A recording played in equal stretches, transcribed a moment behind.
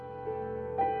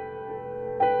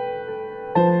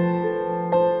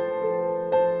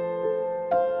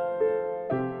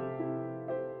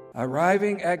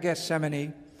arriving at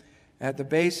Gethsemane, at the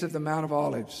base of the Mount of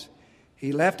Olives,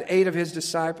 he left 8 of his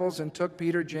disciples and took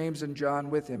Peter, James, and John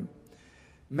with him.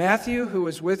 Matthew, who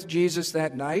was with Jesus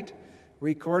that night,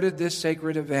 recorded this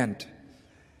sacred event.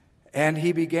 And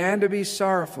he began to be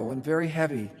sorrowful and very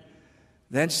heavy.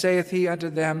 Then saith he unto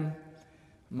them,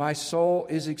 My soul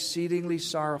is exceedingly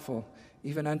sorrowful,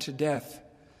 even unto death.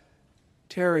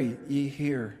 Tarry ye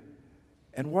here,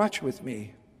 and watch with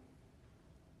me.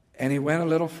 And he went a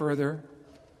little further,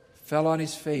 fell on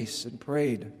his face, and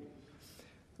prayed.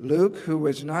 Luke, who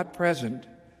was not present,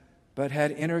 but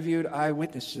had interviewed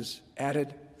eyewitnesses,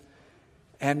 added,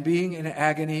 And being in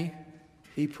agony,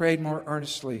 he prayed more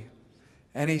earnestly,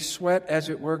 and he sweat, as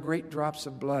it were, great drops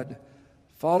of blood,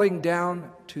 falling down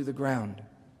to the ground.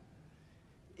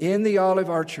 In the olive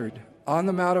orchard, on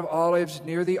the Mount of Olives,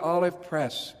 near the olive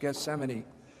press, Gethsemane,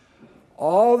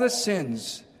 all the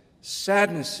sins,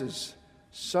 sadnesses,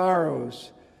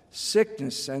 sorrows,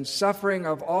 sickness, and suffering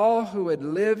of all who had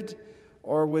lived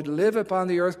or would live upon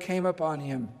the earth came upon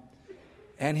him,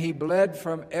 and he bled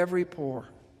from every pore.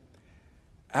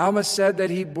 Alma said that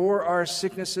he bore our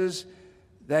sicknesses,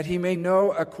 that he may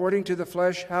know according to the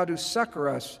flesh how to succor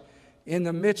us in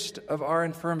the midst of our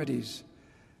infirmities.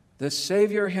 The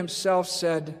Savior himself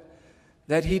said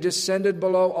that he descended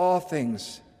below all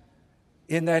things,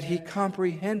 in that he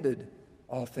comprehended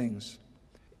all things.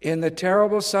 In the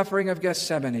terrible suffering of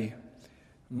Gethsemane,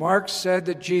 Mark said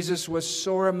that Jesus was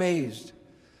sore amazed.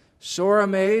 Sore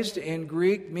amazed in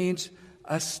Greek means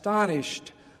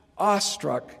astonished,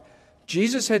 awestruck.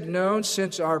 Jesus had known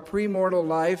since our premortal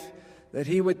life that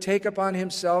he would take upon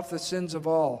himself the sins of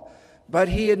all, but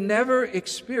he had never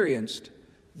experienced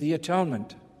the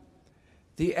atonement.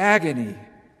 The agony,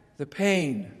 the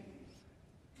pain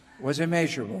was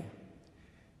immeasurable.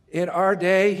 In our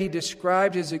day, he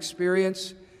described his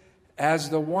experience as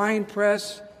the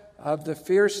winepress of the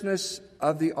fierceness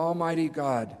of the Almighty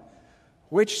God,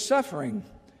 which suffering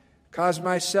caused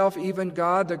myself, even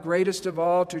God, the greatest of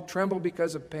all, to tremble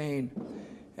because of pain,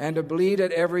 and to bleed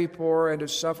at every pore, and to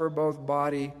suffer both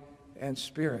body and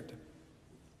spirit.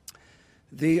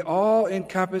 The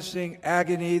all-encompassing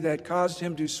agony that caused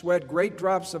him to sweat great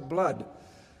drops of blood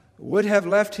would have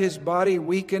left his body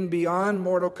weakened beyond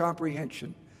mortal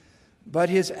comprehension. But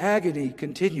his agony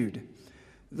continued.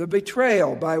 The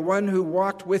betrayal by one who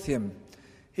walked with him,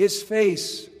 his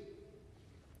face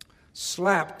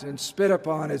slapped and spit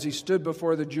upon as he stood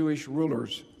before the Jewish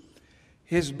rulers,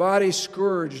 his body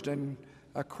scourged and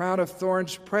a crown of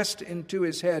thorns pressed into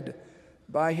his head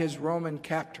by his Roman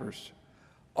captors,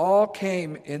 all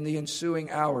came in the ensuing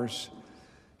hours.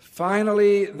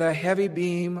 Finally, the heavy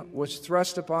beam was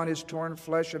thrust upon his torn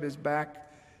flesh of his back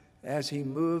as he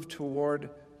moved toward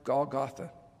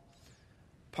Golgotha.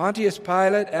 Pontius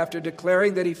Pilate, after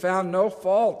declaring that he found no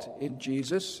fault in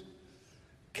Jesus,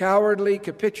 cowardly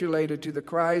capitulated to the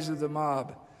cries of the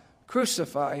mob,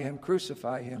 "Crucify him,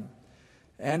 crucify him."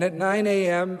 And at 9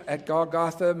 a.m. at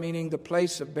Golgotha, meaning the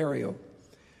place of burial,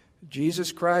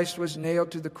 Jesus Christ was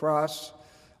nailed to the cross.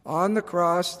 On the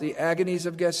cross, the agonies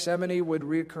of Gethsemane would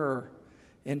recur,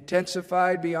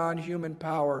 intensified beyond human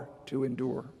power to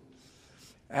endure.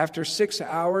 After 6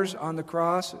 hours on the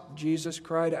cross, Jesus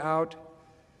cried out,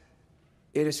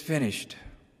 "It is finished.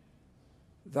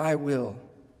 Thy will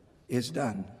is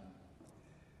done."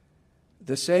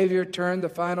 The Savior turned the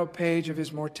final page of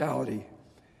his mortality.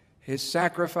 His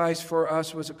sacrifice for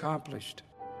us was accomplished.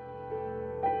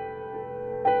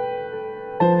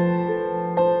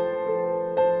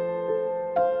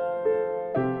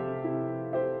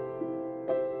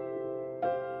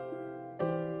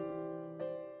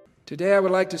 Today I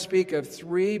would like to speak of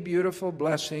 3 beautiful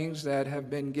blessings that have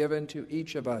been given to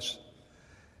each of us.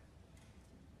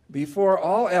 Before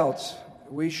all else,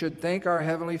 we should thank our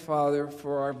Heavenly Father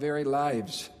for our very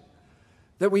lives,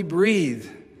 that we breathe,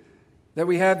 that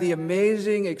we have the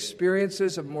amazing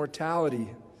experiences of mortality,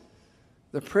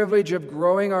 the privilege of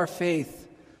growing our faith,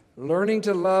 learning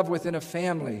to love within a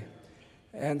family,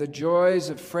 and the joys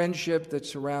of friendship that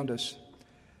surround us.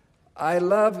 I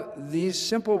love these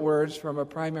simple words from a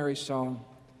primary song.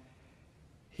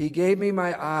 He gave me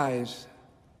my eyes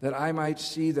that I might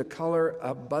see the color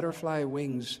of butterfly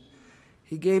wings.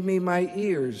 He gave me my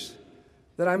ears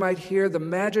that I might hear the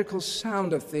magical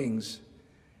sound of things.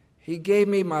 He gave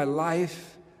me my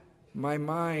life, my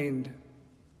mind,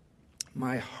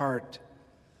 my heart.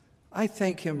 I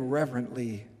thank him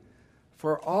reverently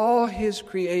for all his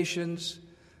creations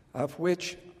of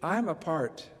which I'm a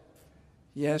part.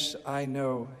 Yes, I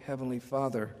know Heavenly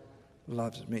Father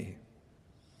loves me.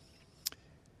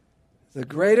 The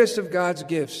greatest of God's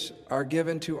gifts are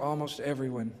given to almost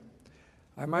everyone.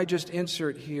 I might just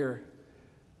insert here,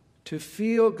 to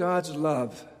feel God's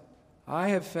love. I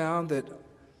have found that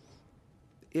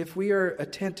if we are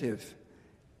attentive,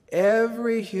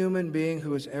 every human being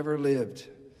who has ever lived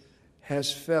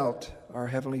has felt our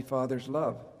Heavenly Father's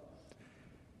love.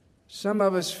 Some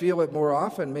of us feel it more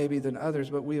often maybe than others,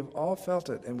 but we have all felt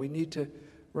it, and we need to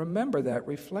remember that,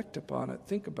 reflect upon it,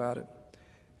 think about it,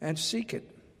 and seek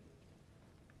it.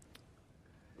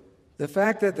 The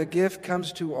fact that the gift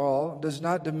comes to all does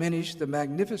not diminish the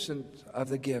magnificence of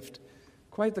the gift.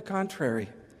 Quite the contrary.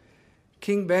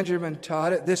 King Benjamin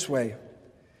taught it this way: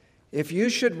 if you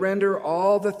should render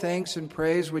all the thanks and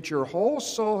praise which your whole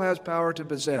soul has power to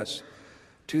possess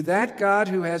to that God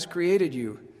who has created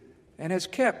you and has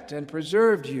kept and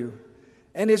preserved you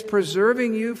and is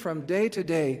preserving you from day to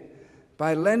day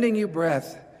by lending you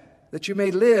breath, that you may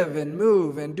live and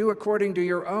move and do according to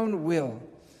your own will,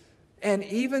 and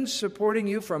even supporting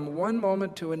you from one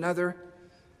moment to another,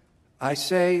 I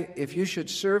say, if you should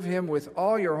serve him with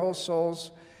all your whole souls,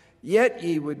 yet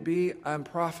ye would be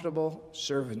unprofitable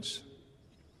servants.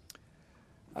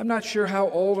 I'm not sure how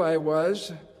old I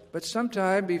was, but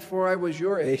sometime before I was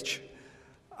your age,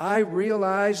 I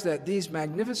realized that these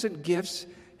magnificent gifts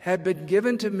had been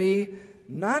given to me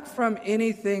not from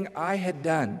anything I had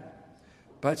done,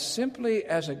 but simply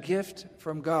as a gift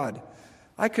from God.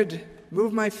 I could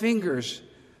move my fingers,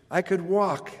 I could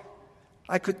walk,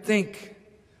 I could think,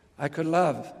 I could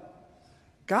love.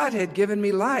 God had given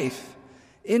me life,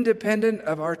 independent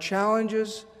of our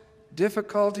challenges,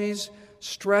 difficulties,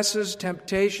 stresses,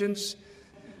 temptations,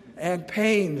 and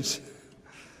pains.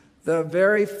 The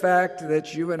very fact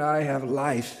that you and I have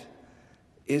life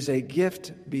is a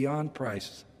gift beyond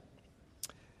price.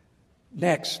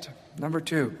 Next, number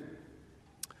 2.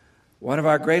 One of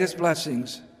our greatest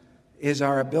blessings is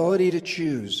our ability to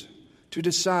choose, to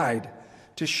decide,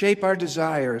 to shape our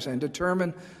desires and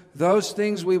determine those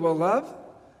things we will love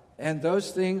and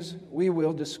those things we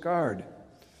will discard.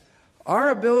 Our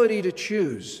ability to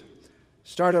choose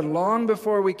started long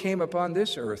before we came upon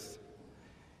this earth.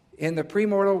 In the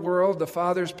premortal world, the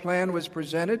Father's plan was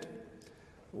presented.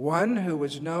 One who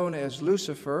was known as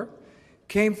Lucifer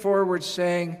came forward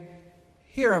saying,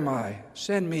 "Here am I,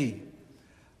 send me.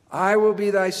 I will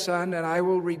be thy son, and I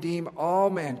will redeem all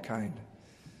mankind.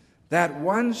 That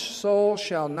one soul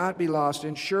shall not be lost,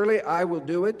 and surely I will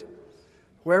do it.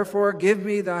 Wherefore give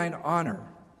me thine honor."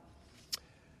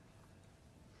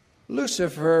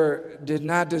 Lucifer did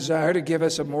not desire to give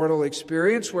us a mortal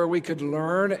experience where we could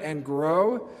learn and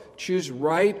grow, choose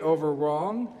right over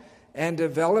wrong, and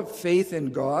develop faith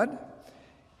in God.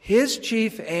 His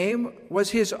chief aim was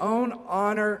his own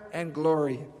honor and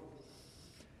glory.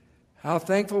 How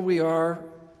thankful we are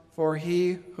for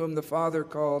he whom the Father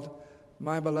called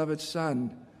my beloved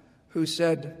Son, who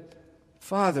said,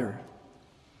 "Father,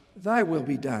 thy will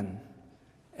be done,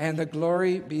 and the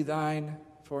glory be thine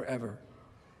forever.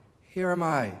 Here am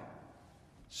I,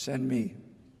 send me."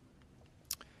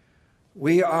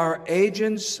 We are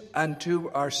agents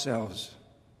unto ourselves,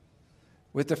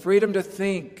 with the freedom to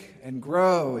think and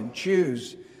grow and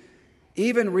choose,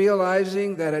 even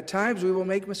realizing that at times we will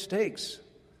make mistakes.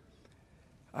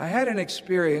 I had an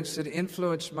experience that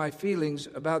influenced my feelings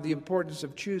about the importance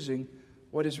of choosing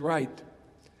what is right.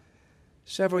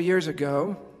 Several years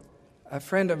ago, a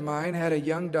friend of mine had a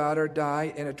young daughter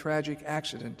die in a tragic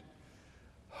accident.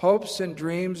 Hopes and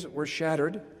dreams were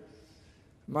shattered.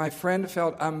 My friend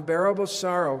felt unbearable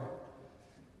sorrow.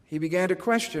 He began to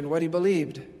question what he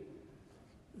believed.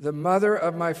 The mother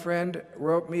of my friend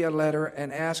wrote me a letter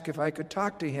and asked if I could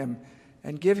talk to him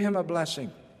and give him a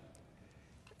blessing.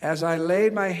 As I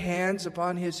laid my hands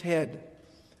upon his head,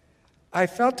 I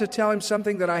felt to tell him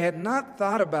something that I had not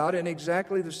thought about in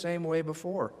exactly the same way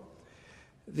before.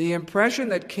 The impression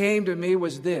that came to me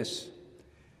was this: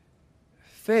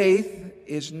 faith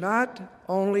is not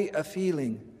only a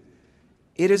feeling,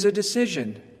 it is a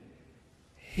decision.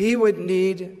 He would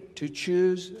need to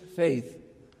choose faith.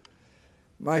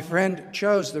 My friend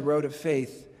chose the road of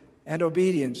faith and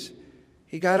obedience.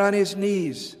 He got on his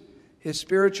knees. His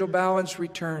spiritual balance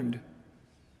returned.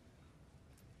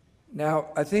 Now,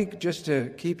 I think just to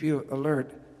keep you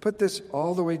alert, put this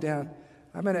all the way down.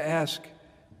 I'm going to ask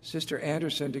Sister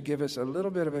Anderson to give us a little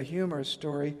bit of a humorous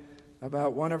story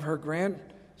about one of her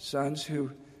grandsons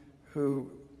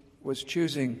who was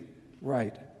choosing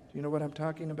right. Do you know what I'm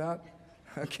talking about?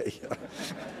 Okay.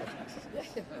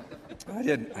 I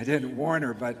didn't warn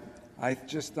her, but I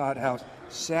just thought how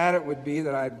sad it would be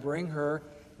that I'd bring her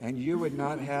and you would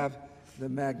not have the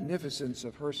magnificence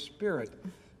of her spirit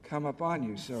come upon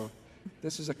you. So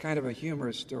this is a kind of a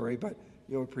humorous story, but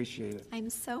you'll appreciate it.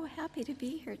 I'm so happy to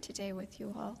be here today with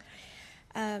you all.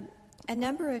 A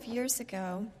number of years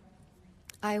ago,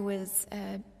 I was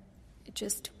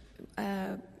just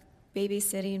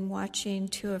babysitting, watching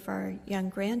two of our young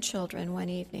grandchildren one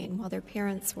evening while their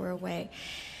parents were away.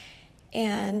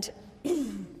 And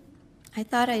I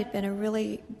thought I had been a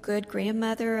really good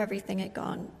grandmother. Everything had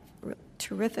gone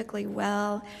terrifically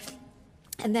well.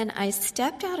 And then I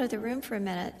stepped out of the room for a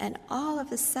minute, and all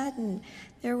of a sudden,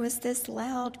 there was this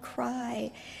loud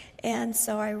cry. And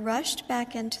so I rushed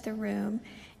back into the room,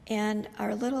 and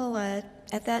our little,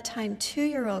 at that time,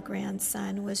 2-year-old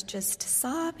grandson was just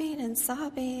sobbing and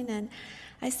sobbing. And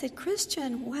I said,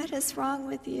 "Christian, what is wrong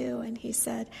with you?" And he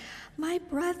said, "My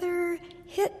brother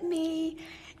hit me."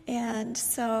 And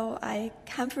so I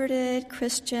comforted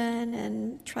Christian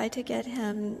and tried to get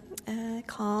him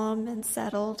calm and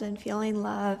settled and feeling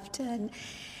loved. And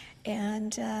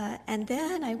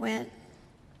then I went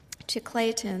to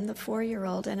Clayton, the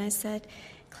 4-year-old, and I said,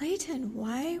 "Clayton,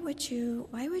 why would you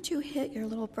hit your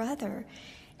little brother?"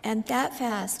 And that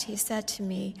fast he said to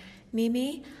me,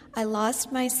 "Mimi, I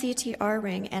lost my CTR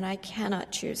ring and I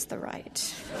cannot choose the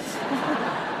right."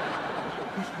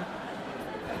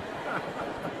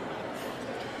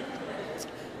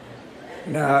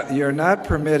 Now, you're not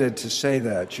permitted to say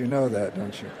that. You know that,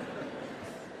 don't you?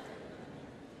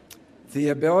 The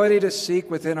ability to seek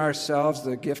within ourselves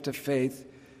the gift of faith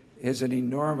is an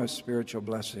enormous spiritual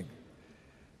blessing.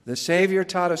 The Savior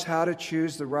taught us how to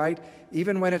choose the right,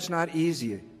 even when it's not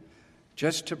easy.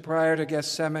 Just prior to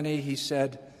Gethsemane, he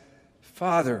said,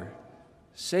 "Father,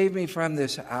 save me from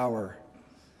this hour."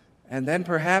 And then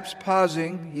perhaps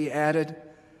pausing, he added,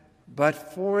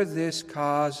 "But for this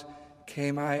cause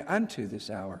came I unto this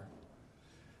hour."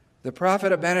 The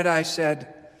prophet Abinadi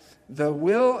said, "The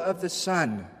will of the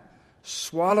Son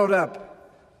swallowed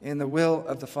up in the will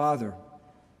of the Father."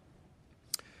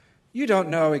 You don't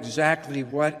know exactly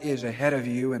what is ahead of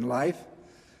you in life.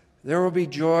 There will be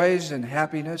joys and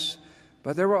happiness,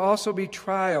 but there will also be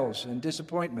trials and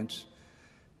disappointments.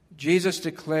 Jesus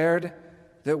declared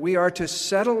that we are to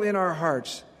settle in our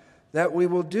hearts that we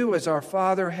will do as our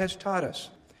Father has taught us.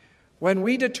 When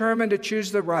we determine to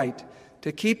choose the right,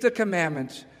 to keep the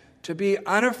commandments, to be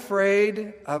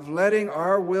unafraid of letting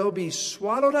our will be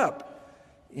swallowed up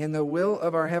in the will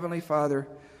of our Heavenly Father,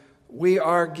 we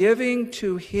are giving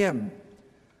to Him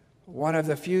one of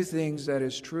the few things that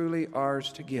is truly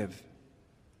ours to give.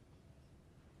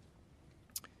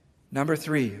 Number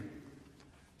 3,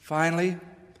 finally,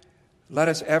 let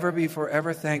us ever be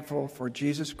forever thankful for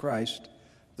Jesus Christ,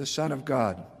 the Son of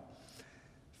God.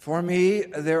 For me,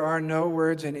 there are no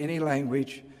words in any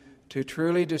language to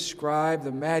truly describe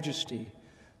the majesty,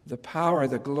 the power,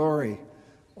 the glory,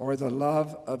 or the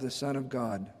love of the Son of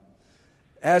God.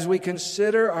 As we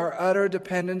consider our utter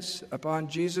dependence upon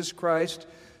Jesus Christ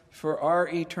for our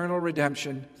eternal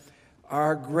redemption,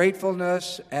 our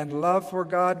gratefulness and love for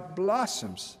God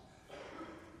blossoms.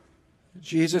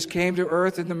 Jesus came to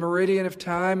earth in the meridian of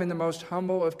time in the most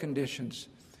humble of conditions.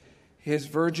 His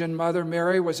virgin mother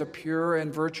Mary was a pure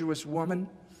and virtuous woman.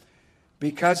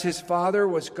 Because his father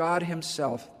was God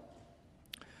himself,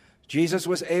 Jesus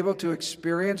was able to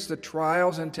experience the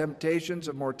trials and temptations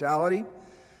of mortality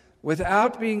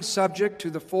without being subject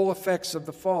to the full effects of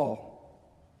the fall,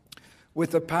 with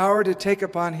the power to take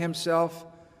upon himself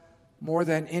more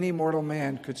than any mortal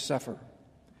man could suffer.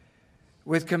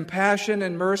 With compassion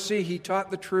and mercy, he taught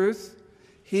the truth,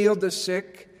 healed the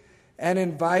sick, and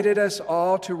invited us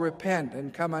all to repent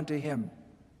and come unto him.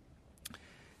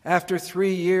 After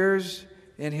 3 years,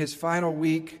 in his final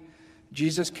week,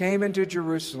 Jesus came into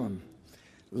Jerusalem.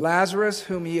 Lazarus,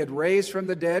 whom he had raised from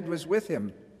the dead, was with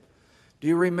him. Do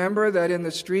you remember that in the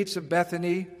streets of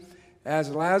Bethany, as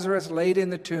Lazarus laid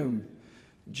in the tomb,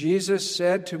 Jesus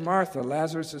said to Martha,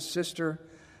 Lazarus' sister,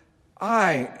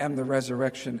 "I am the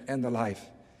resurrection and the life.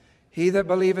 He that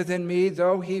believeth in me,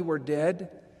 though he were dead,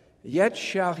 yet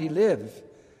shall he live.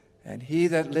 And he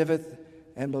that liveth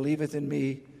and believeth in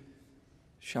me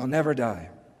shall never die."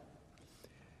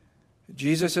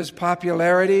 Jesus'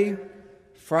 popularity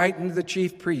frightened the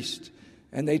chief priests,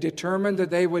 and they determined that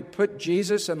they would put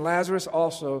Jesus and Lazarus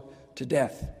also to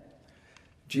death.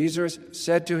 Jesus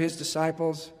said to his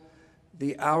disciples,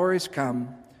 "The hour is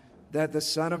come that the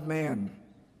Son of Man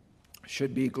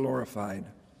should be glorified."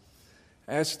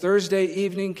 As Thursday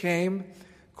evening came,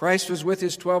 Christ was with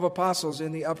his 12 apostles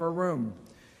in the upper room.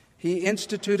 He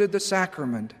instituted the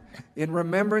sacrament in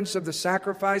remembrance of the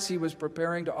sacrifice he was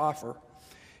preparing to offer.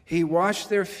 He washed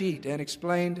their feet and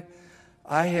explained,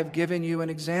 "I have given you an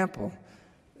example,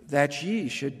 that ye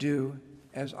should do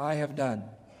as I have done."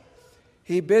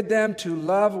 He bid them to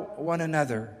love one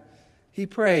another. He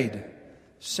prayed,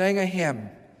 sang a hymn,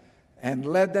 and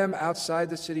led them outside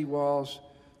the city walls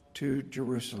to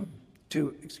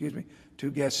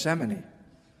Gethsemane.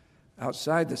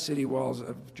 Outside the city walls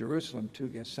of Jerusalem to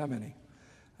Gethsemane.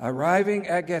 Arriving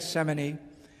at Gethsemane,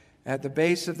 at the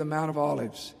base of the Mount of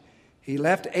Olives, he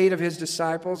left 8 of his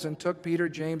disciples and took Peter,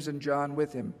 James, and John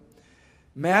with him.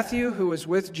 Matthew, who was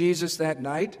with Jesus that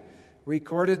night,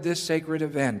 recorded this sacred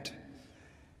event.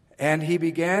 And he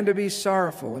began to be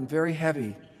sorrowful and very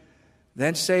heavy.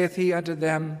 Then saith he unto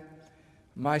them,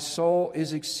 My soul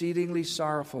is exceedingly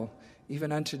sorrowful,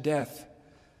 even unto death.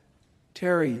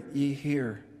 Tarry ye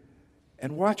here,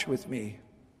 and watch with me.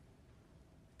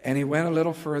 And he went a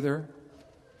little further,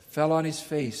 fell on his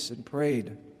face, and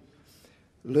prayed.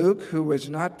 Luke, who was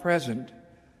not present,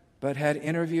 but had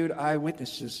interviewed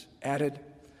eyewitnesses, added,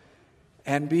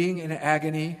 And being in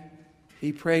agony,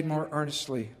 he prayed more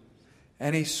earnestly,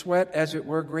 and he sweat as it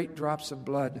were great drops of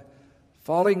blood,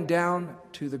 falling down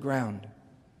to the ground.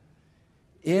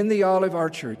 In the olive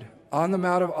orchard, on the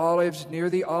Mount of Olives, near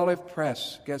the olive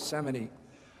press, Gethsemane,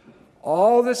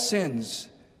 all the sins,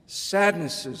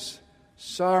 sadnesses,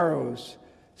 sorrows,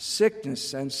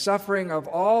 sickness, and suffering of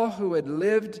all who had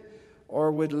lived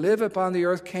or would live upon the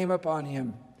earth came upon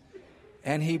him,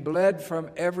 and he bled from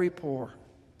every pore.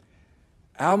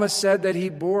 Alma said that he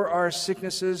bore our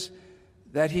sicknesses,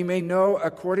 that he may know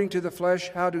according to the flesh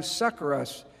how to succor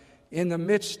us in the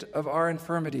midst of our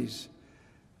infirmities.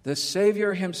 The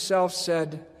Savior himself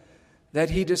said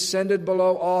that he descended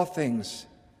below all things,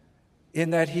 in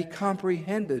that he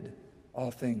comprehended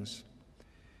all things.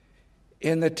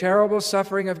 In the terrible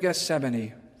suffering of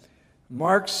Gethsemane,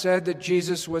 Mark said that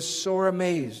Jesus was sore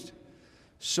amazed.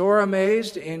 Sore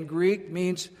amazed in Greek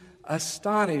means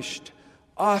astonished,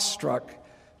 awestruck.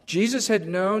 Jesus had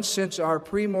known since our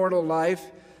premortal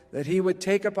life that he would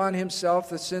take upon himself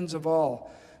the sins of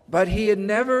all, but he had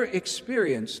never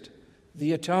experienced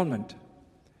the atonement.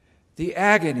 The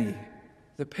agony,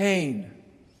 the pain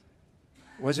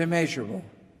was immeasurable.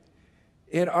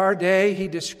 In our day, he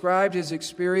described his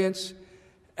experience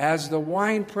as the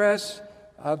winepress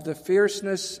of the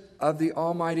fierceness of the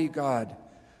Almighty God,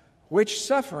 which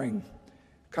suffering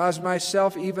caused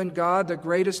myself, even God, the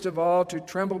greatest of all, to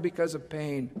tremble because of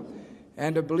pain,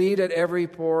 and to bleed at every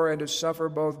pore, and to suffer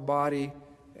both body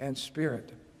and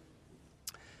spirit.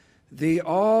 The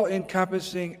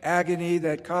all-encompassing agony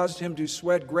that caused him to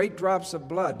sweat great drops of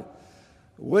blood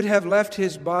would have left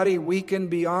his body weakened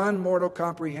beyond mortal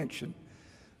comprehension.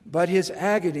 But his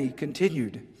agony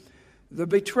continued. The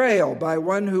betrayal by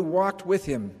one who walked with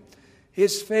him,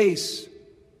 his face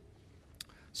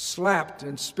slapped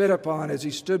and spit upon as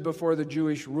he stood before the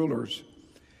Jewish rulers,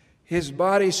 his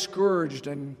body scourged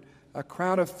and a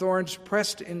crown of thorns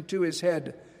pressed into his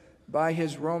head by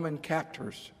his Roman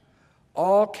captors,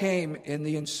 all came in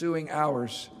the ensuing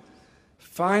hours.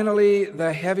 Finally,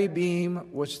 the heavy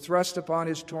beam was thrust upon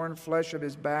his torn flesh of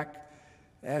his back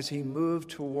as he moved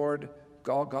toward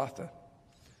Golgotha.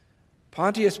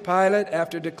 Pontius Pilate,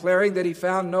 after declaring that he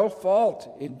found no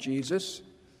fault in Jesus,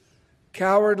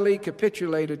 cowardly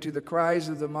capitulated to the cries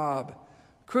of the mob,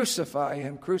 "Crucify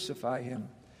him, crucify him."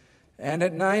 And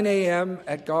at 9 a.m.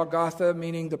 at Golgotha,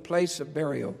 meaning the place of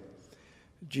burial,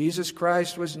 Jesus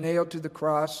Christ was nailed to the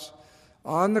cross.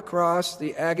 On the cross,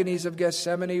 the agonies of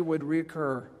Gethsemane would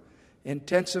recur,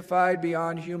 intensified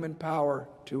beyond human power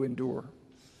to endure.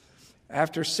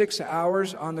 After 6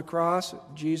 hours on the cross,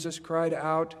 Jesus cried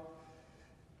out,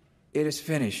 "It is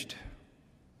finished.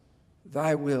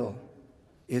 Thy will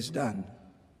is done."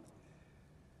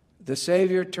 The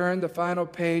Savior turned the final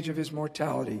page of his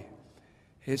mortality.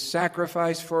 His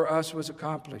sacrifice for us was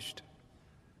accomplished.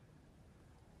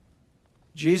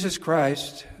 Jesus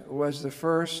Christ was the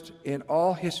first in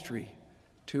all history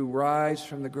to rise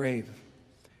from the grave.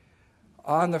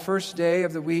 On the first day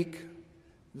of the week,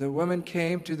 the women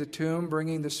came to the tomb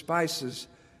bringing the spices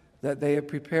that they had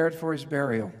prepared for his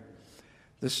burial.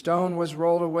 The stone was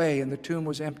rolled away and the tomb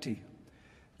was empty.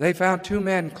 They found 2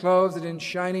 men clothed in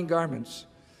shining garments.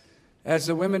 As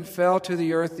the women fell to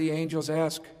the earth, the angels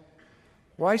asked,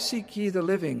 "Why seek ye the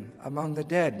living among the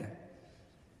dead?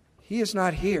 He is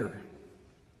not here,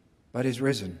 but is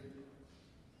risen."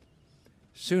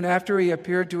 Soon after, he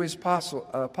appeared to his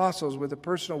apostles with a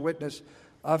personal witness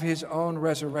of his own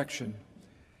resurrection.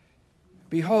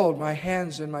 "Behold my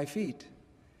hands and my feet.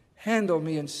 Handle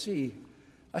me and see.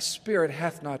 A spirit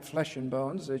hath not flesh and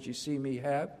bones, as ye see me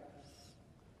have."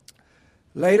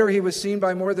 Later, he was seen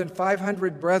by more than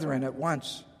 500 brethren at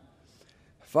once.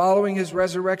 Following his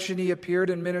resurrection, he appeared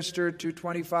and ministered to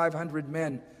 2,500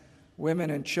 men, women,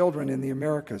 and children in the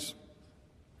Americas.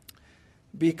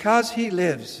 Because he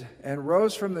lives and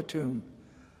rose from the tomb,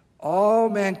 All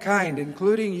mankind,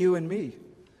 including you and me,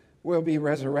 will be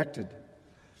resurrected.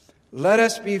 Let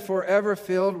us be forever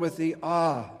filled with the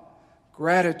awe,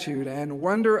 gratitude, and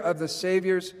wonder of the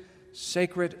Savior's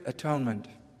sacred atonement.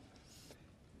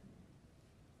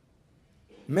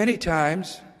 Many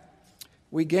times,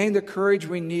 we gain the courage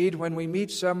we need when we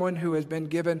meet someone who has been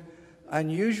given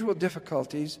unusual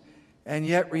difficulties and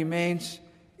yet remains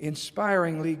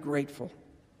inspiringly grateful.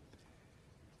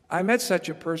 I met such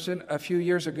a person a few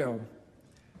years ago.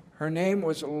 Her name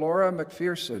was Laura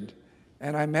McPherson,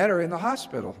 and I met her in the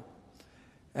hospital.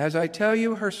 As I tell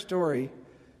you her story,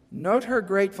 note her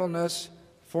gratefulness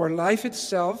for life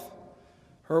itself,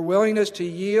 her willingness to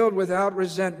yield without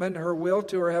resentment her will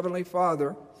to her Heavenly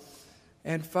Father,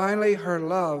 and finally her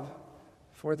love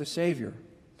for the Savior.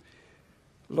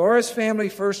 Laura's family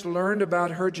first learned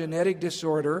about her genetic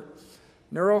disorder,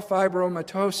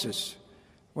 neurofibromatosis,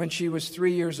 when she was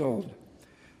 3 years old.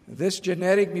 This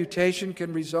genetic mutation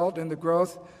can result in the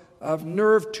growth of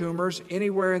nerve tumors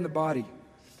anywhere in the body.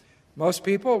 Most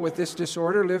people with this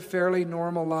disorder live fairly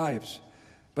normal lives,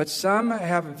 but some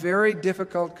have very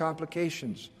difficult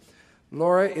complications.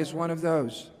 Laura is one of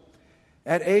those.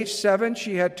 At age 7,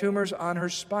 she had tumors on her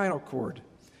spinal cord.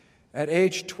 At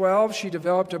age 12, she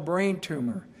developed a brain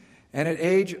tumor, and at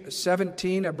age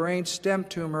 17, a brain stem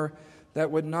tumor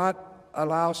that would not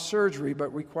allow surgery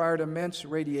but required immense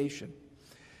radiation.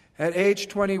 At age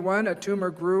 21, a tumor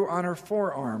grew on her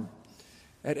forearm.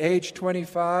 At age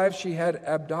 25, she had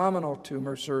abdominal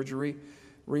tumor surgery,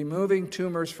 removing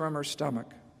tumors from her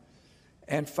stomach.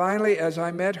 And finally, as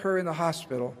I met her in the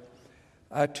hospital,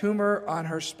 a tumor on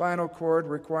her spinal cord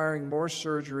requiring more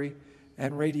surgery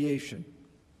and radiation.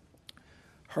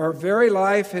 Her very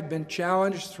life had been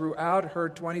challenged throughout her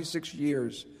 26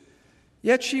 years,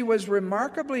 yet she was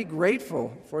remarkably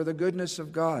grateful for the goodness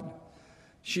of God.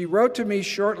 She wrote to me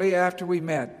shortly after we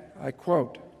met, I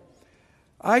quote,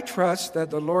 "I trust that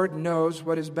the Lord knows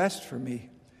what is best for me.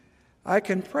 I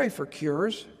can pray for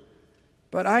cures,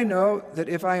 but I know that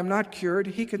if I am not cured,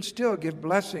 He can still give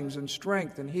blessings and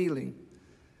strength and healing.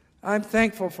 I'm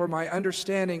thankful for my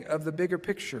understanding of the bigger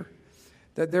picture,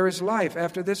 that there is life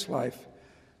after this life,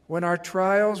 when our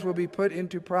trials will be put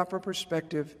into proper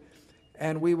perspective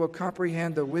and we will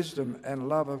comprehend the wisdom and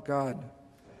love of God.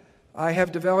 I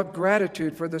have developed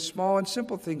gratitude for the small and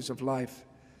simple things of life.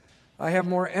 I have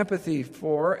more empathy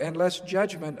for and less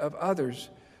judgment of others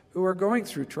who are going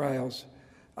through trials.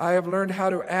 I have learned how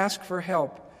to ask for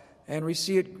help and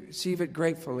receive it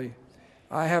gratefully.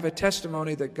 I have a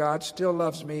testimony that God still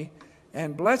loves me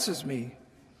and blesses me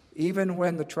even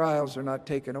when the trials are not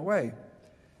taken away."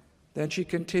 Then she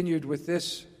continued with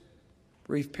this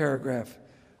brief paragraph.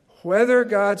 "Whether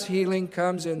God's healing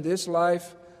comes in this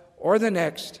life or the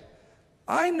next,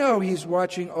 I know He's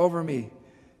watching over me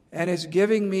and is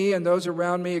giving me and those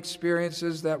around me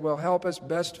experiences that will help us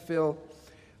best fill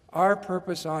our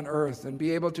purpose on earth and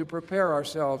be able to prepare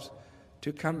ourselves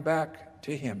to come back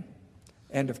to Him."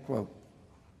 End of quote.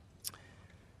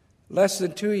 Less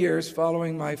than 2 years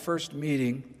following my first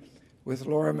meeting with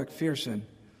Laura McPherson,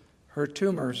 her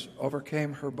tumors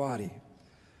overcame her body.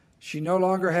 She no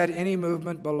longer had any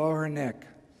movement below her neck.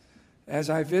 As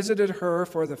I visited her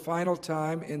for the final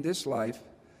time in this life,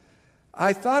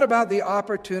 I thought about the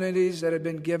opportunities that had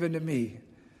been given to me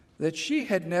that she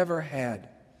had never had.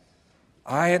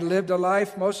 I had lived a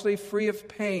life mostly free of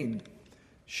pain.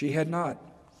 She had not.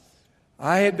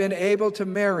 I had been able to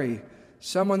marry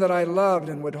someone that I loved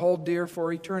and would hold dear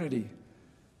for eternity.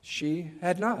 She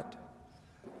had not.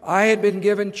 I had been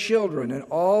given children and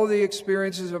all the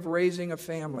experiences of raising a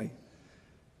family.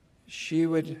 She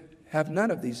would have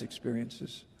none of these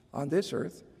experiences on this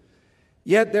earth.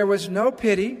 Yet there was no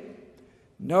pity,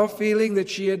 no feeling that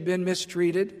she had been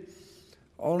mistreated,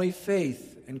 only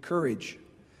faith and courage.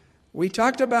 We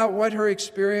talked about what her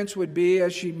experience would be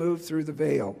as she moved through the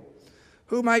veil,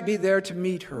 who might be there to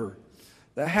meet her,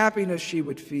 the happiness she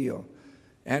would feel,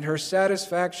 and her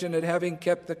satisfaction at having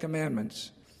kept the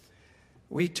commandments.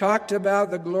 We talked about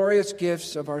the glorious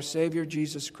gifts of our Savior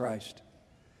Jesus Christ.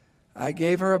 I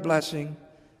gave her a blessing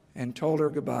and told her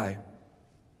goodbye.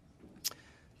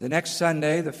 The next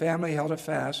Sunday, the family held a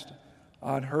fast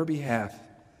on her behalf,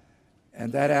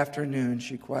 and that afternoon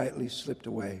she quietly slipped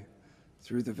away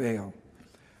through the veil.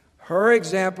 Her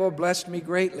example blessed me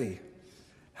greatly.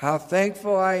 How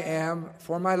thankful I am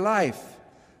for my life,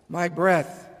 my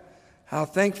breath. How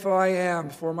thankful I am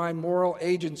for my moral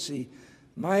agency,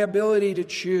 my ability to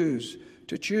choose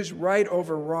right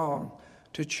over wrong,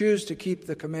 to choose to keep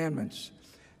the commandments.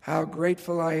 How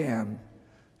grateful I am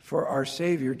for our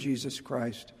Savior, Jesus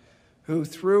Christ, who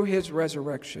through His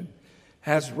resurrection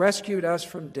has rescued us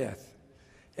from death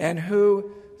and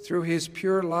who, through his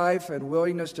pure life and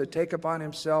willingness to take upon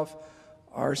himself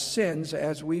our sins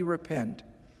as we repent,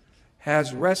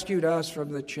 has rescued us from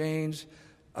the chains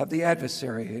of the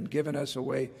adversary and given us a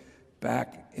way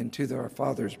back into our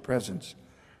Father's presence.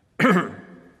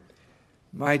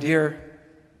 My dear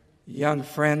young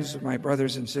friends, my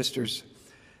brothers and sisters,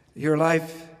 your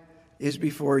life is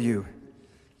before you,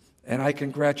 and I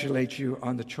congratulate you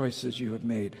on the choices you have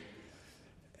made.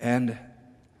 And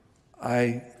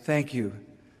I thank you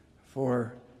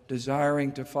for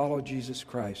desiring to follow Jesus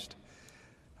Christ.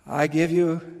 I give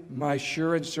you my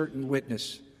sure and certain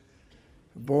witness,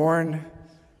 born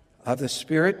of the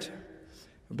Spirit,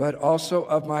 but also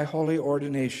of my holy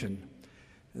ordination,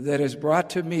 that has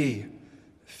brought to me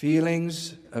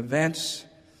feelings, events,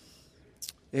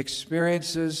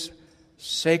 experiences,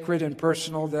 sacred and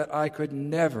personal, that I could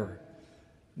never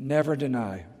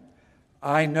deny.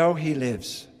 I know he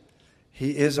lives.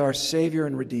 He is our Savior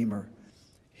and Redeemer.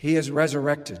 He is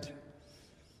resurrected.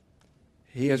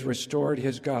 He has restored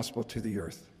his gospel to the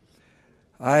earth.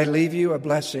 I leave you a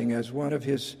blessing as one of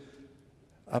his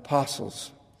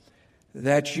apostles,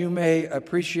 that you may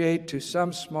appreciate to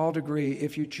some small degree,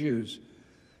 if you choose,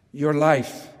 your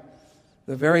life,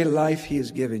 the very life he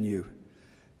has given you,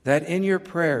 that in your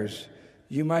prayers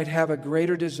you might have a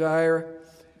greater desire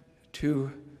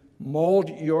to mold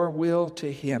your will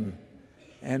to him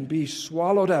and be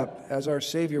swallowed up, as our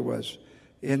Savior was,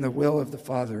 in the will of the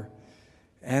Father.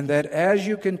 And that as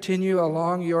you continue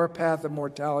along your path of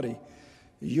mortality,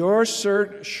 your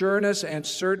sureness and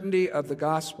certainty of the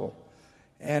gospel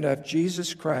and of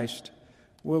Jesus Christ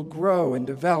will grow and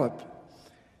develop,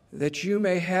 that you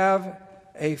may have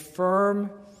a firm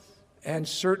and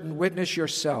certain witness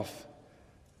yourself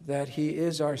that he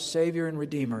is our Savior and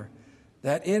Redeemer,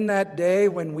 that in that day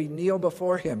when we kneel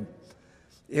before him,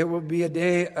 it will be a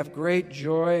day of great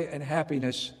joy and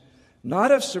happiness,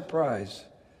 not of surprise,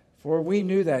 for we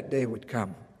knew that day would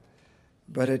come,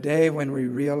 but a day when we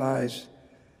realize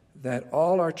that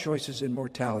all our choices in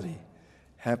mortality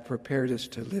have prepared us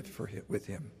to live with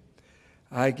him.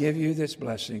 I give you this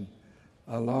blessing,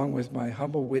 along with my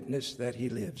humble witness that he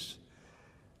lives.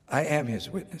 I am his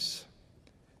witness,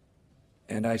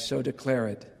 and I so declare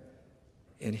it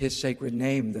in his sacred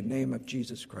name, the name of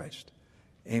Jesus Christ.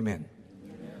 Amen.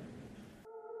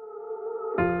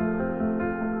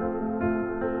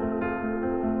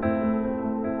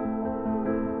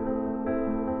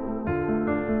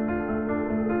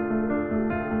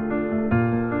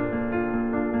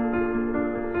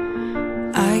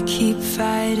 I keep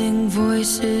fighting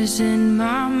voices in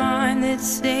my mind that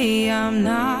say I'm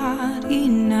not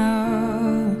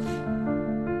enough.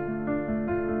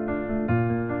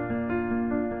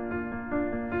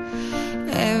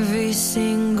 Every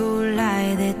single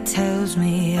lie that tells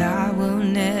me I will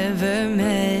never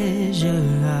measure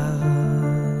up.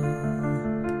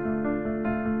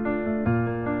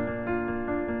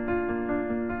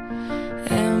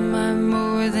 Am I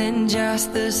more than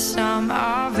just the sum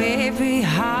of every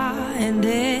high and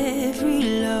every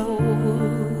low?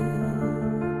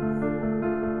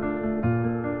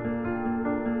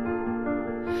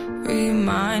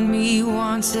 Remind me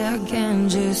once again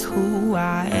just who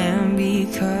I am,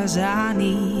 because I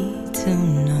need to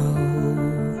know.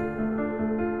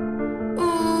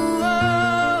 Ooh,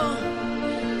 oh,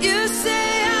 you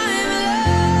say I'm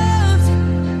loved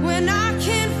when I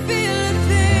can't feel a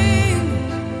thing.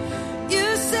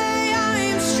 You say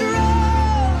I'm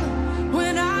strong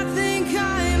when I think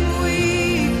I'm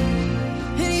weak.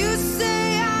 And you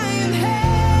say I am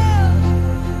held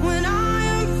when I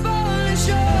am falling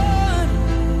short.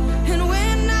 And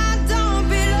when I don't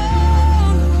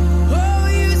belong, oh,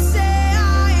 you say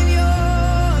I am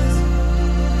yours.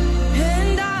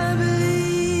 And I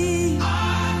believe,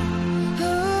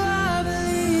 oh, I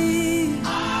believe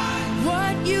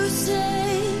what you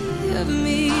say of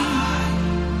me.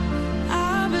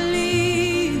 I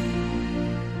believe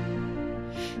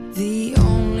the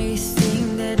only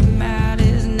thing that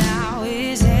matters now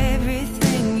is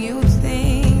everything you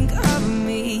think of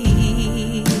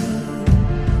me.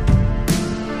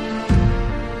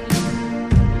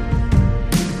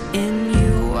 In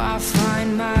you I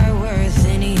find my worth,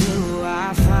 in you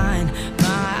I find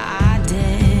my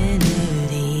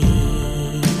identity.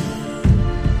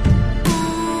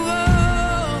 Ooh,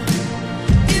 oh,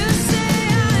 you say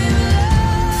I'm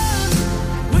loved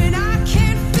when I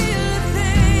can't feel a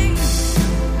thing.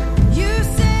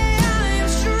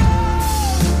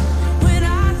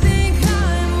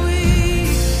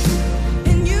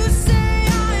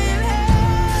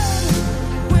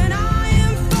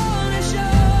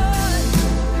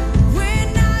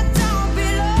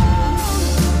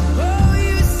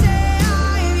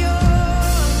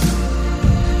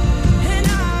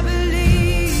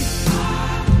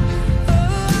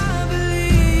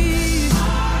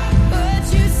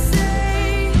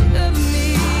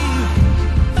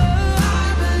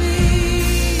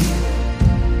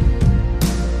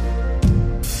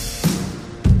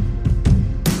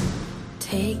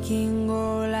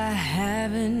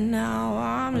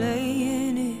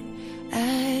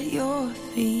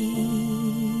 feet.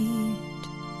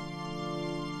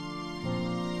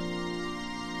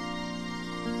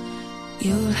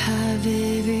 You'll have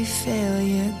every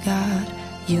failure, God.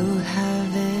 You'll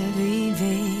have every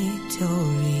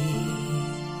victory.